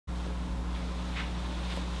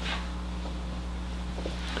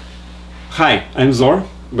Hi, I'm Zor.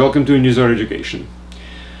 Welcome to Unizor Education.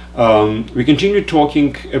 We continue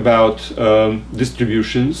talking about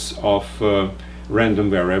distributions of random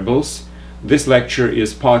variables. This lecture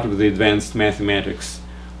is part of the Advanced Mathematics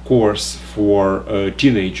course for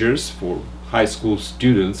teenagers, for high school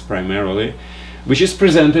students primarily, which is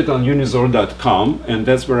presented on unizor.com, and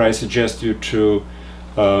that's where I suggest you to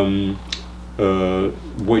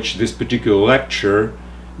watch this particular lecture,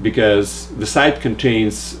 because the site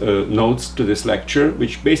contains notes to this lecture,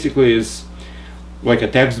 which basically is like a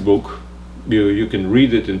textbook. You can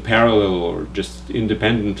read it in parallel or just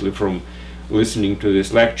independently from listening to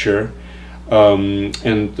this lecture, and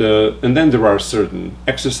then there are certain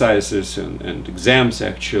exercises and exams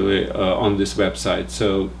actually on this website.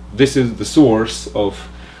 So this is the source of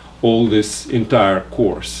all this entire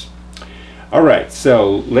course. All right,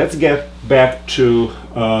 so let's get back to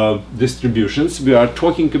distributions. We are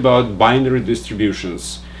talking about binary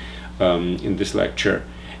distributions in this lecture,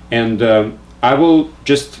 and I will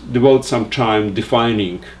just devote some time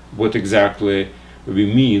defining what exactly we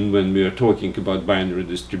mean when we are talking about binary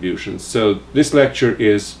distributions. So this lecture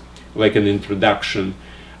is like an introduction,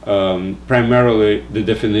 primarily the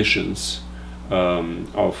definitions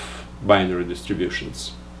of binary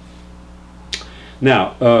distributions.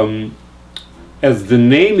 Now, as the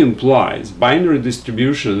name implies, binary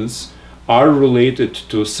distributions are related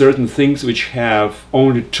to certain things which have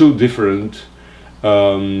only two different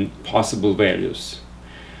possible values.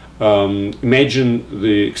 Imagine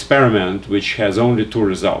the experiment which has only two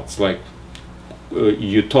results, like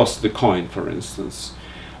you toss the coin, for instance,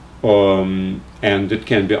 and it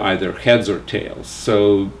can be either heads or tails.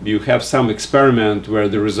 So you have some experiment where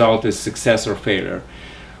the result is success or failure,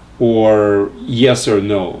 or yes or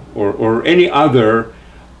no, or any other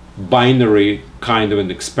binary kind of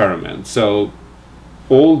an experiment. So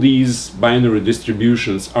all these binary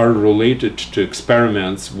distributions are related to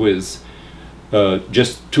experiments with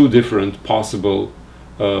just two different possible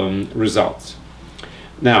results.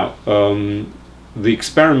 Now, the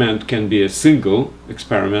experiment can be a single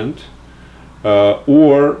experiment,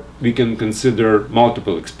 or we can consider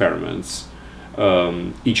multiple experiments,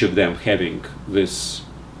 each of them having this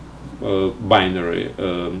binary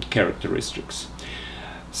characteristics.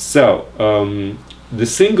 So the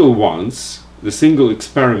single ones, the single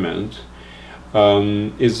experiment,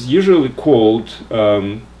 is usually called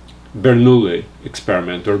Bernoulli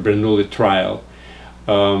experiment or Bernoulli trial.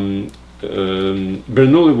 Bernoulli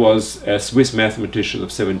was a Swiss mathematician of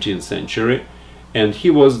 17th century, and he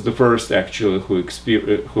was the first actually who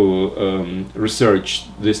researched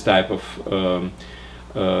this type of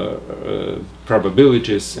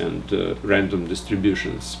probabilities and random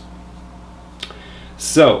distributions.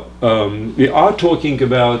 So we are talking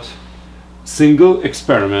about single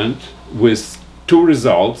experiment with two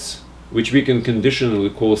results, which we can conditionally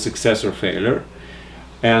call success or failure,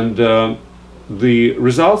 and the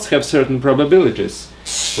results have certain probabilities.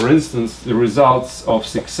 For instance, the results of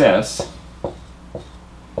success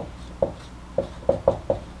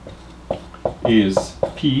is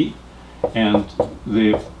P, and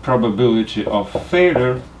the probability of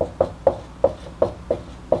failure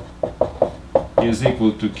is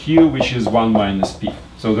equal to Q, which is 1 minus P.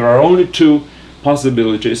 So there are only two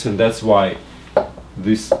possibilities, and that's why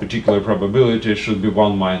this particular probability should be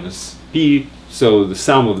 1 minus P, so the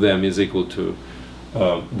sum of them is equal to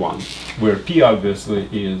 1, where P obviously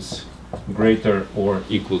is greater or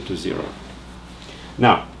equal to 0.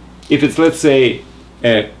 Now, if it's, let's say,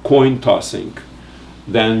 a coin tossing,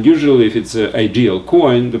 then usually if it's an ideal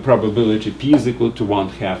coin, the probability P is equal to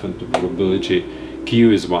 1/2 and the probability Q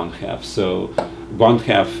is 1/2. So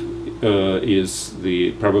 1/2 is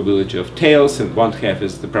the probability of tails and 1/2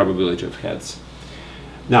 is the probability of heads.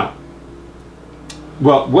 Now,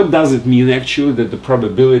 well, what does it mean actually that the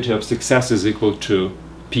probability of success is equal to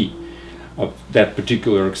P of that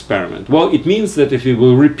particular experiment? Well, it means that if we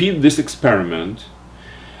will repeat this experiment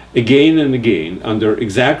again and again under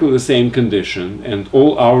exactly the same condition, and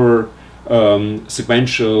all our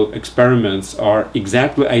sequential experiments are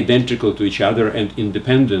exactly identical to each other and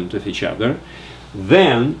independent of each other,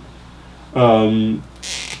 then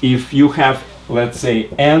if you have, let's say,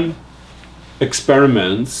 n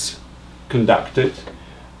experiments conducted,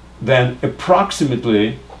 then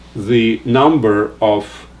approximately the number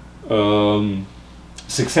of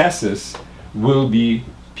successes will be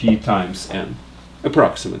P times n,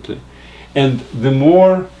 approximately. And the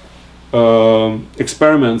more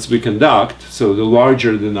experiments we conduct, so the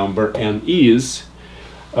larger the number n is,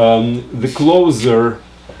 the closer,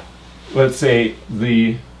 let's say,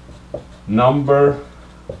 the number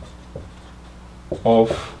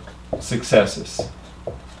of successes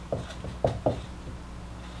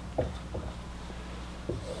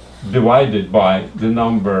divided by the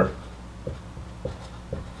number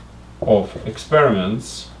of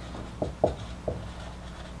experiments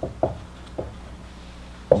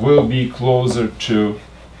will be closer to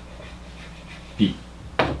P.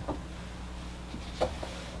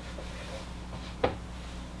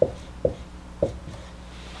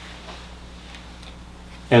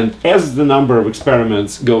 And as the number of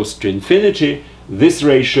experiments goes to infinity, this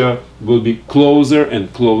ratio will be closer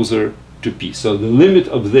and closer to P. So the limit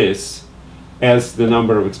of this, as the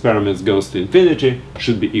number of experiments goes to infinity,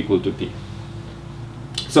 should be equal to P.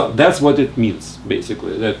 So that's what it means,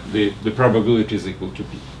 basically, that the probability is equal to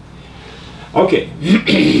P. Okay,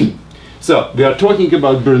 so we are talking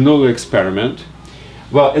about Bernoulli experiment.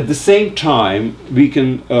 Well, at the same time, we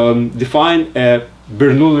can define a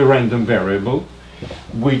Bernoulli random variable,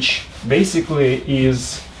 which basically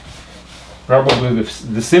is probably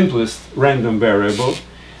the simplest random variable.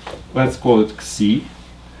 Let's call it C.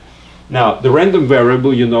 Now, the random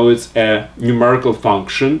variable, you know, it's a numerical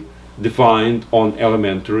function defined on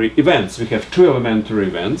elementary events. We have two elementary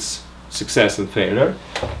events, success and failure,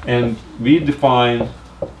 and we define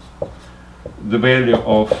the value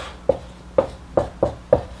of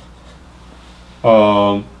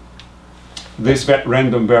this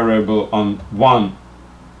random variable on one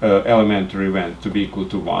elementary event to be equal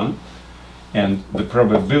to 1, and the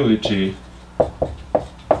probability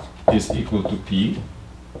is equal to P.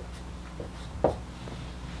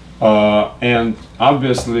 And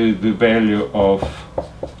obviously the value of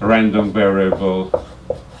random variable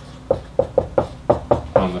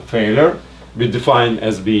on the failure we define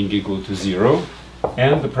as being equal to 0,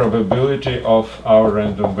 and the probability of our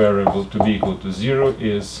random variable to be equal to 0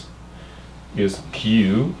 is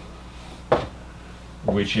Q,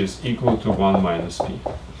 which is equal to 1 minus P.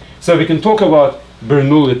 So we can talk about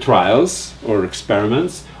Bernoulli trials or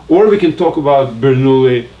experiments, or we can talk about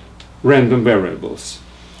Bernoulli random variables,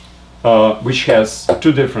 which has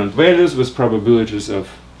two different values with probabilities of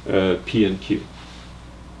P and Q.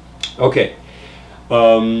 Okay,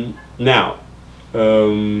 now,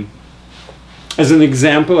 as an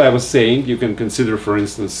example, I was saying you can consider, for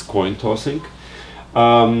instance, coin tossing.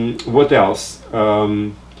 What else?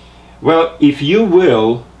 Well, if you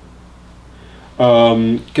will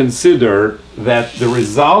consider that the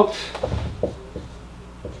result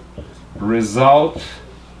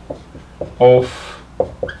of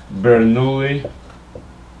Bernoulli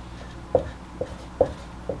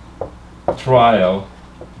trial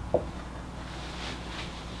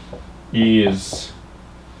is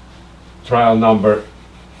trial number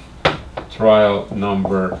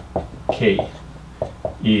K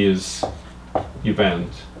is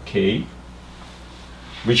event K,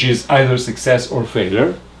 which is either success or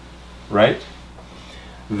failure, right?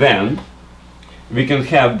 Then we can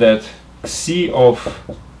have that C of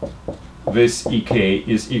this EK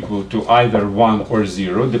is equal to either 1 or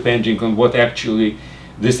 0, depending on what actually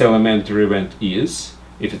this elementary event is.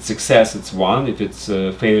 If it's success, it's 1. If it's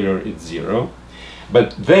failure, it's 0.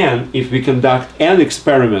 But then, if we conduct n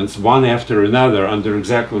experiments, one after another, under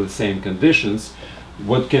exactly the same conditions,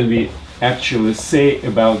 what can we actually say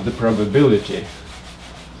about the probability?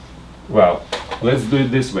 Well, let's do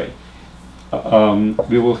it this way.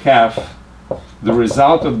 We will have the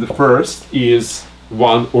result of the first is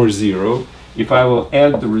 1 or 0. If I will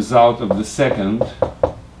add the result of the second,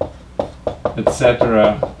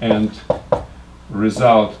 etc., and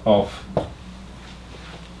result of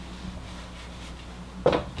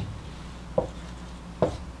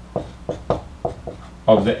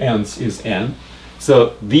the n's is n.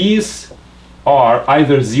 So these are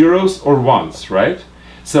either zeros or ones, right?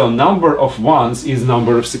 So number of ones is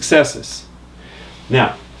number of successes.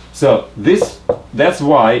 Now, so that's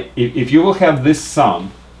why if you will have this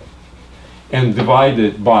sum and divide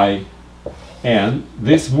it by n,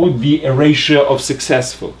 this would be a ratio of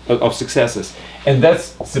successes, and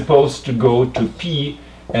that's supposed to go to P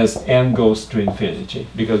as n goes to infinity,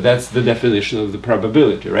 because that's the definition of the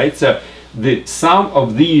probability, right? So the sum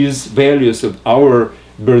of these values of our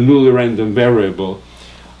Bernoulli random variable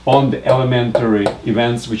on the elementary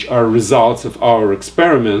events which are results of our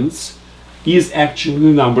experiments is actually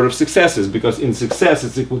the number of successes, because in success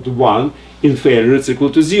it's equal to 1, in failure it's equal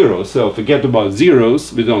to 0. So forget about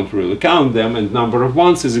zeros, we don't really count them, and number of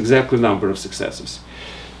ones is exactly number of successes.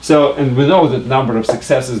 So, and we know that number of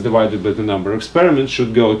successes divided by the number of experiments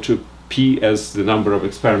should go to P as the number of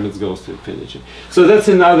experiments goes to infinity. So that's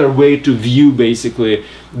another way to view basically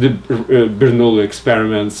the Bernoulli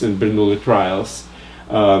experiments and Bernoulli trials,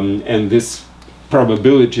 and this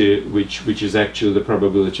probability which is actually the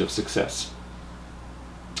probability of success.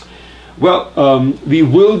 Well, we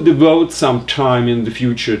will devote some time in the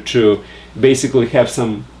future to basically have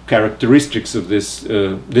some characteristics of this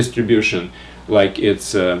distribution, like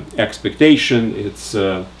its expectation, its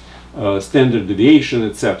standard deviation,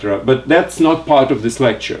 etc. But that's not part of this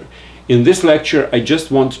lecture. In this lecture, I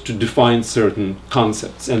just want to define certain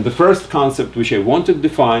concepts. And the first concept which I wanted to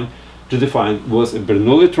define was a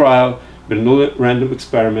Bernoulli trial, Bernoulli random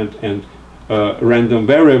experiment, and random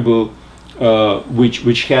variable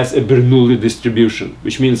which has a Bernoulli distribution,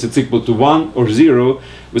 which means it's equal to 1 or 0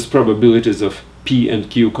 with probabilities of P and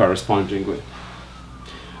Q correspondingly.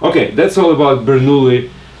 Okay, that's all about Bernoulli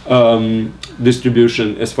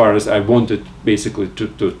distribution as far as I wanted basically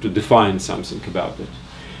to define something about it.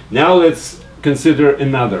 Now let's consider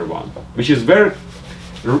another one, which is very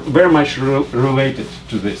much related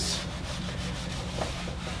to this.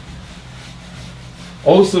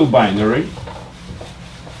 Also binary,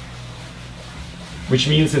 which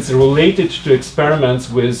means it's related to experiments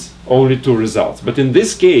with only 2 results. But in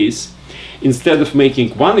this case, instead of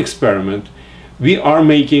making one experiment, we are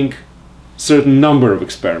making certain number of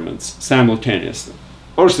experiments simultaneously,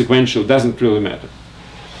 or sequential, doesn't really matter.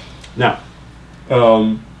 Now,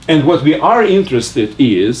 and what we are interested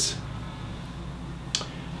is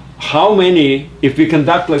how many, if we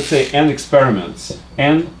conduct, let's say, n experiments,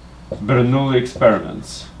 n Bernoulli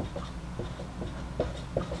experiments,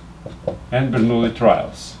 and Bernoulli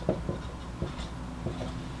trials.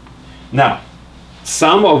 Now,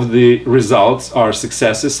 some of the results are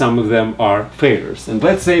successes, some of them are failures. And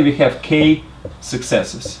let's say we have k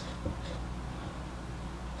successes.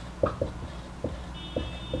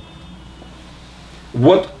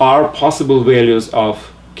 What are possible values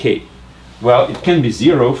of k? Well, it can be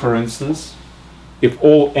 0, for instance, if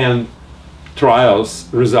all n trials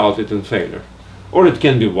resulted in failure. Or it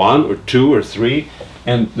can be 1 or 2 or 3,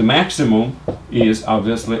 and the maximum is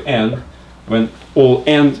obviously n when all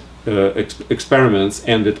n experiments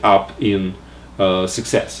ended up in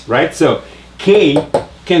success, right? So k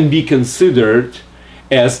can be considered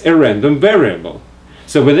as a random variable.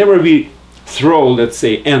 So whenever we throw, let's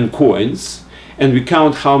say, n coins, and we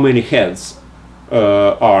count how many heads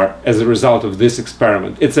are as a result of this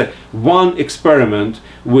experiment, it's a one experiment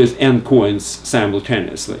with n coins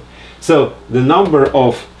simultaneously. So the number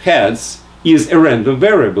of heads is a random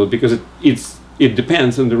variable because it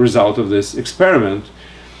depends on the result of this experiment.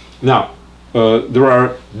 Now, there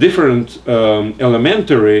are different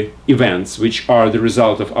elementary events which are the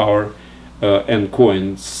result of our n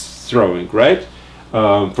coins throwing, right?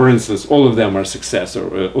 For instance, all of them are success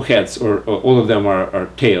or heads, or all of them are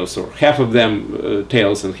tails, or half of them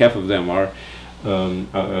tails and half of them are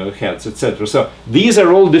heads, etc. So these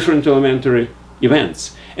are all different elementary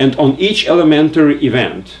events, and on each elementary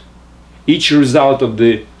event, each result of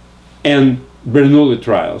the n Bernoulli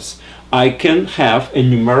trials, I can have a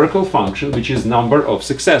numerical function which is number of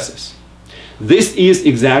successes. This is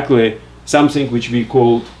exactly something which we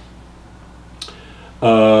call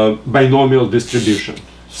binomial distribution.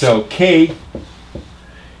 So k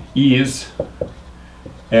is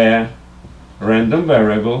a random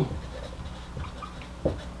variable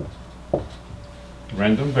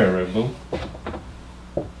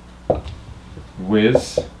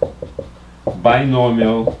with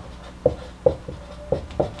binomial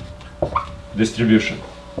distribution.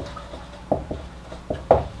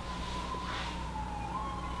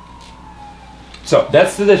 So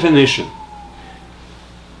that's the definition.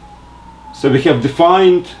 So we have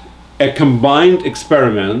defined a combined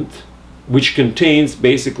experiment which contains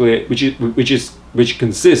basically, which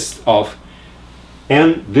consists of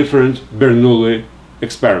n different Bernoulli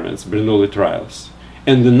experiments, Bernoulli trials,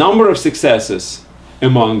 and the number of successes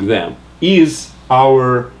among them is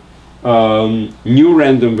our new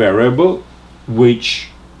random variable, which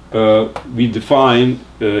we define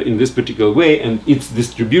in this particular way, and its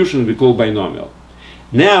distribution we call binomial.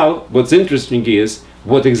 Now, what's interesting is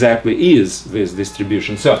what exactly is this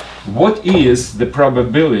distribution. So, what is the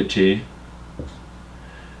probability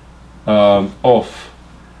of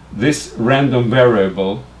this random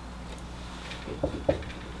variable,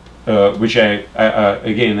 which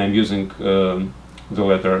again I'm using the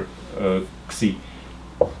letter Xi,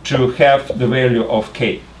 to have the value of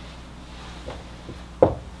k.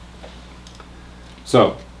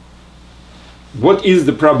 So, what is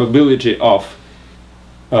the probability of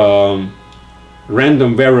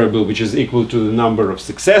random variable which is equal to the number of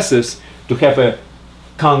successes to have a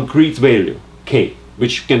concrete value, k,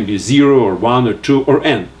 which can be 0 or 1 or 2 or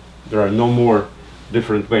n. There are no more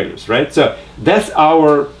different values, right? So that's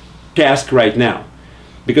our task right now,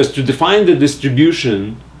 because to define the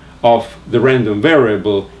distribution of the random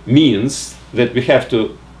variable means that we have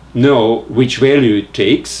to know which value it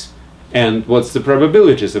takes and what's the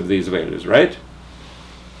probabilities of these values, right?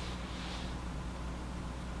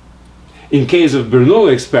 In case of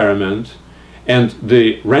Bernoulli experiment, and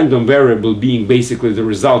the random variable being basically the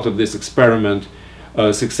result of this experiment,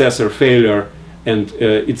 success or failure, and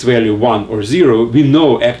its value 1 or 0, we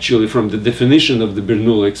know actually from the definition of the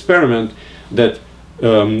Bernoulli experiment that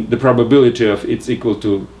the probability of it's equal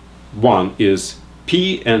to 1 is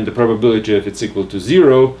p, and the probability of it's equal to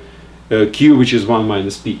 0, q, which is 1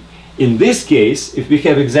 minus p. In this case, if we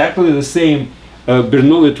have exactly the same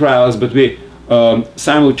Bernoulli trials, but we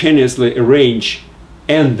simultaneously arrange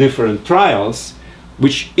n different trials,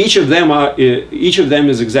 which each of them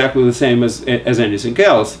is exactly the same as anything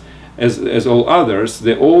else, as all others.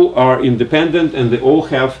 They all are independent and they all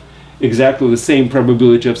have exactly the same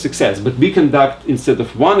probability of success. But we conduct, instead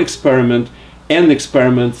of one experiment, n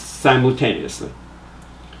experiments simultaneously.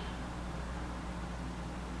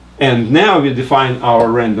 And now we define our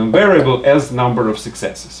random variable as number of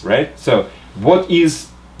successes, right? So what is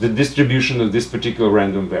the distribution of this particular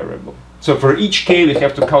random variable? So for each k we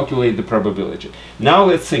have to calculate the probability. Now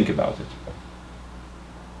let's think about it.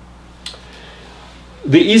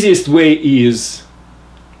 The easiest way is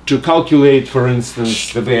to calculate, for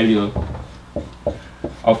instance, the value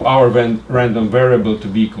of our random variable to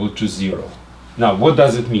be equal to 0. Now what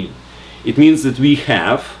does it mean? It means that we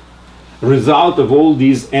have result of all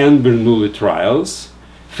these n Bernoulli trials,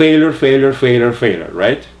 failure, failure, failure, failure,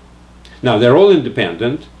 right? Now they're all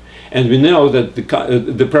independent, and we know that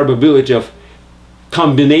the probability of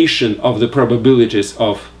combination of the probabilities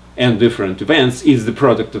of n different events is the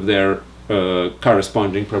product of their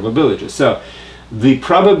corresponding probabilities. So the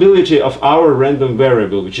probability of our random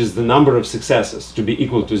variable, which is the number of successes, to be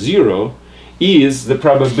equal to 0 is the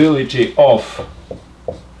probability of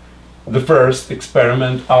the first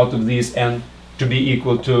experiment out of these n to be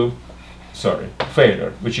equal to,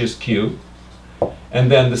 failure, which is q, and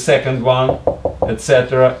then the second one,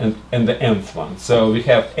 etc., and the nth one. So we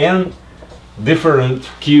have n different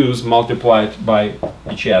q's multiplied by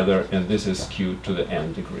each other, and this is q to the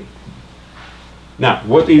n degree. Now,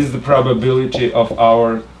 what is the probability of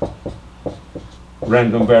our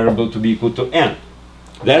random variable to be equal to n?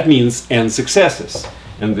 That means n successes.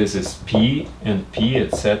 And this is p, and p,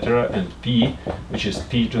 etc., and p, which is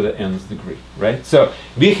p to the nth degree, right? So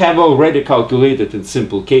we have already calculated in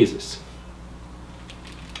simple cases.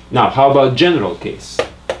 Now, how about general case?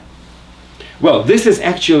 Well, this is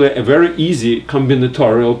actually a very easy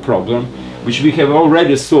combinatorial problem, which we have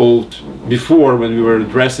already solved before when we were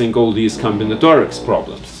addressing all these combinatorics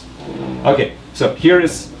problems. Okay, so here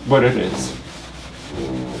is what it is.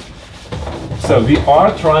 So we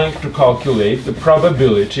are trying to calculate the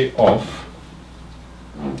probability of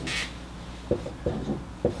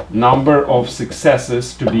number of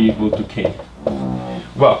successes to be equal to k.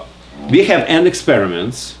 Well, we have n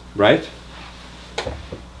experiments, right?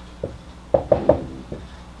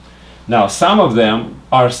 Now, some of them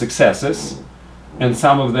are successes and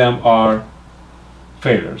some of them are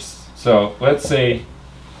failures. So let's say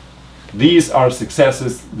these are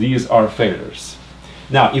successes, these are failures.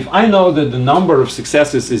 Now, if I know that the number of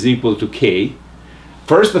successes is equal to k,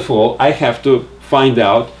 first of all, I have to find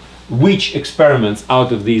out which experiments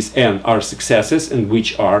out of these n are successes and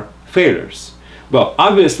which are failures. Well,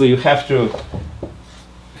 obviously, you have to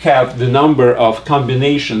have the number of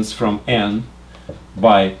combinations from n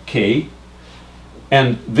by k,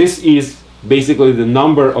 and this is basically the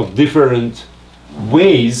number of different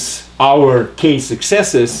ways our k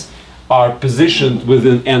successes are positioned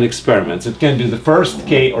within n experiments. It can be the first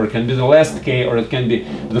k, or it can be the last k, or it can be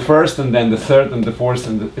the first and then the third and the fourth,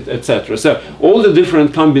 and etc. So all the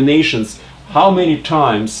different combinations, how many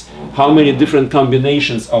times, how many different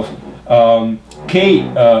combinations of k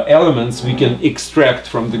elements we can extract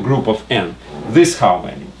from the group of n. This how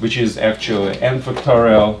many, which is actually n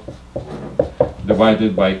factorial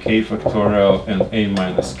divided by k factorial and a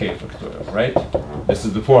minus k factorial, right? This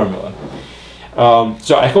is the formula.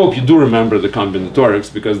 So I hope you do remember the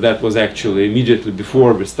combinatorics, because that was actually immediately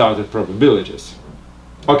before we started probabilities.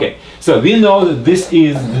 Okay, so we know that this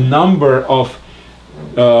is the number of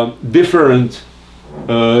different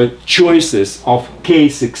choices of k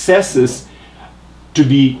successes to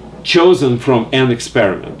be chosen from n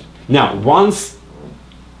experiment. Now, once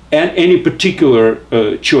any particular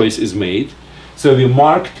choice is made, so we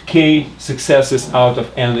marked k successes out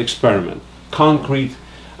of n experiment, concrete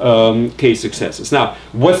k successes. Now,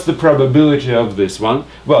 what's the probability of this one?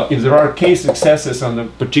 Well, if there are k successes on the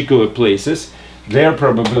particular places, their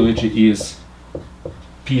probability is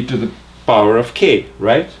p to the power of k,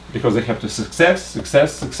 right? Because they have to success,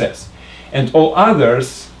 success, success. And all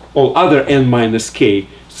others all other n minus k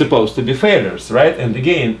supposed to be failures, right? And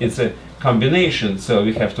again, it's a combination, so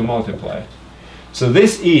we have to multiply it. So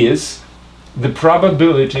this is the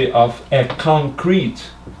probability of a concrete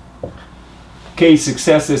k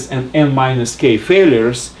successes and n minus k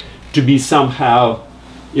failures to be somehow,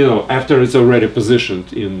 you know, after it's already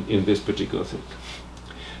positioned in this particular thing.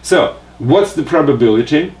 So what's the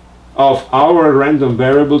probability of our random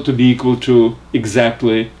variable to be equal to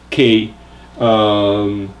exactly k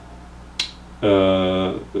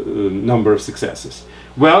number of successes?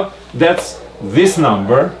 Well, that's this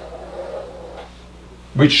number,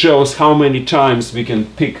 which shows how many times we can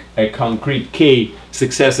pick a concrete k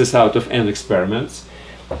successes out of n experiments,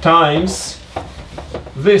 times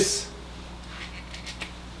this.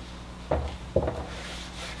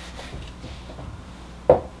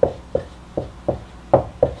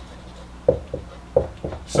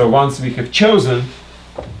 So once we have chosen,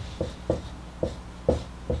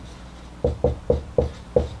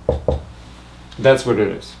 that's what it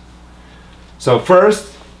is. So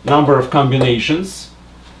first, number of combinations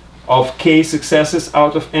of k successes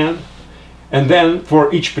out of n, and then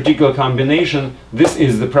for each particular combination, this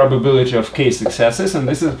is the probability of k successes, and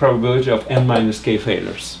this is the probability of n minus k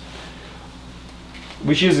failures,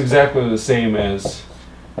 which is exactly the same as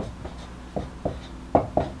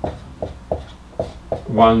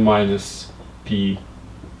 1 minus p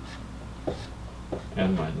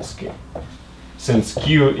n minus k, since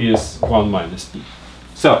q is 1 minus p.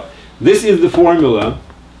 So this is the formula,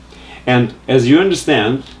 and as you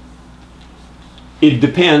understand, it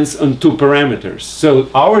depends on two parameters. So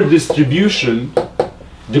our distribution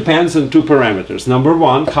depends on two parameters. Number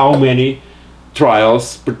one, how many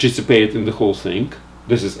trials participate in the whole thing.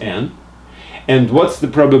 This is n. And what's the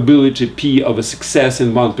probability p of a success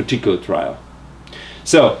in one particular trial.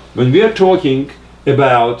 So when we are talking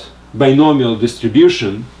about binomial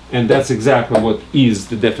distribution, and that's exactly what is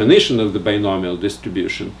the definition of the binomial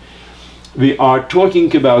distribution, we are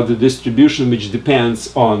talking about the distribution which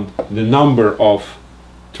depends on the number of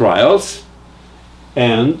trials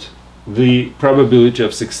and the probability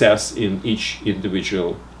of success in each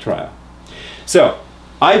individual trial. So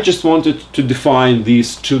I just wanted to define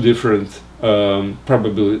these two different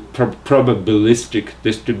probabilistic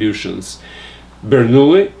distributions.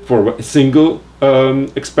 Bernoulli for a single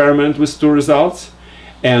experiment with two results,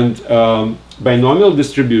 and binomial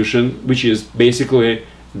distribution, which is basically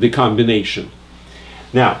the combination.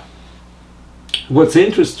 Now, what's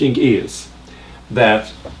interesting is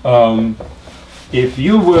that if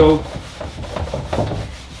you will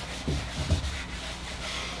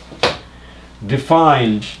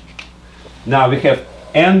define, now we have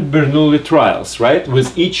n Bernoulli trials, right?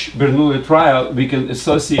 With each Bernoulli trial, we can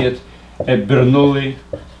associate a Bernoulli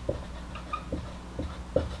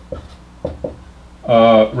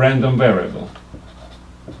random variable,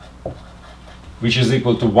 which is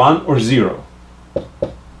equal to 1 or 0.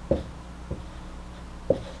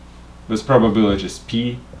 This probability is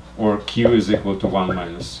p, or q is equal to 1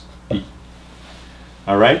 minus p.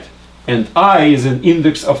 All right? And I is an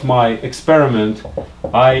index of my experiment.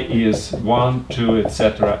 I is 1, 2,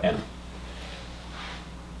 etc. n.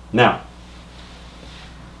 Now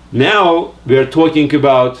we are talking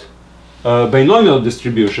about binomial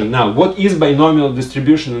distribution. Now, what is binomial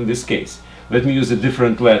distribution in this case? Let me use a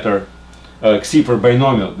different letter, xi, for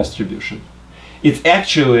binomial distribution. It's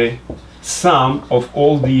actually sum of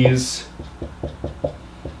all these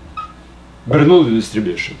Bernoulli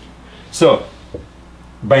distribution. So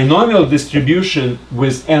binomial distribution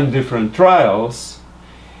with n different trials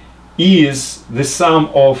is the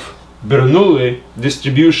sum of Bernoulli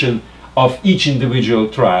distribution of each individual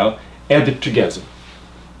trial added together,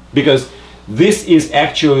 because this is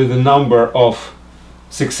actually the number of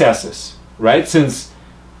successes, right? Since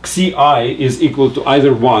xi is equal to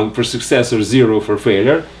either 1 for success or 0 for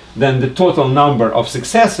failure, then the total number of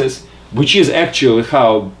successes, which is actually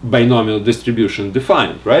how binomial distribution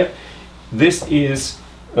defined, right? This is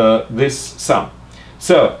this sum.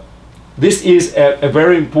 So this is a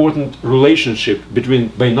very important relationship between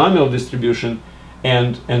binomial distribution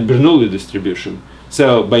and Bernoulli distribution.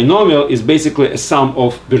 So binomial is basically a sum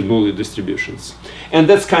of Bernoulli distributions. And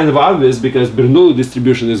that's kind of obvious because Bernoulli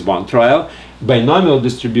distribution is one trial, binomial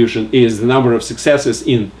distribution is the number of successes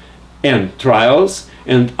in n trials,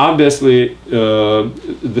 and obviously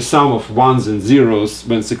the sum of ones and zeros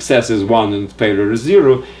when success is 1 and failure is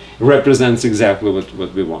 0 represents exactly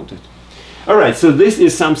what we wanted. All right, so this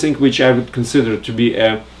is something which I would consider to be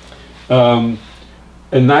a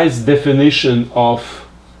nice definition of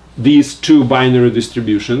these two binary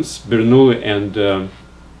distributions, Bernoulli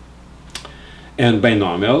and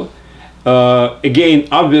binomial. Again,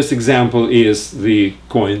 obvious example is the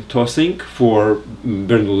coin tossing for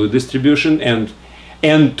Bernoulli distribution, and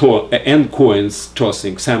n coins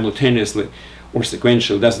tossing simultaneously or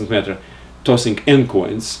sequential, doesn't matter, tossing n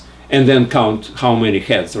coins, and then count how many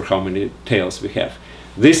heads or how many tails we have.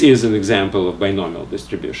 This is an example of binomial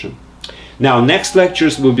distribution. Now, next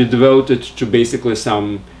lectures will be devoted to basically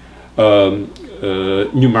some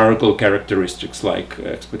numerical characteristics like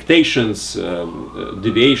expectations,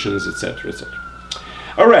 deviations, etc., etc.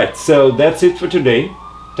 All right, so that's it for today.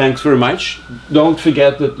 Thanks very much. Don't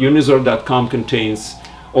forget that unizor.com contains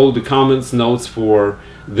all the comments, notes for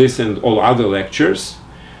this and all other lectures.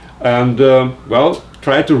 And well,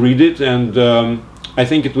 try to read it, and I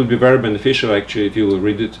think it would be very beneficial actually if you will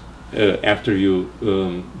read it after you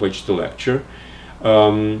watch the lecture.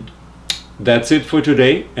 That's it for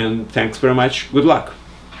today, and thanks very much. Good luck.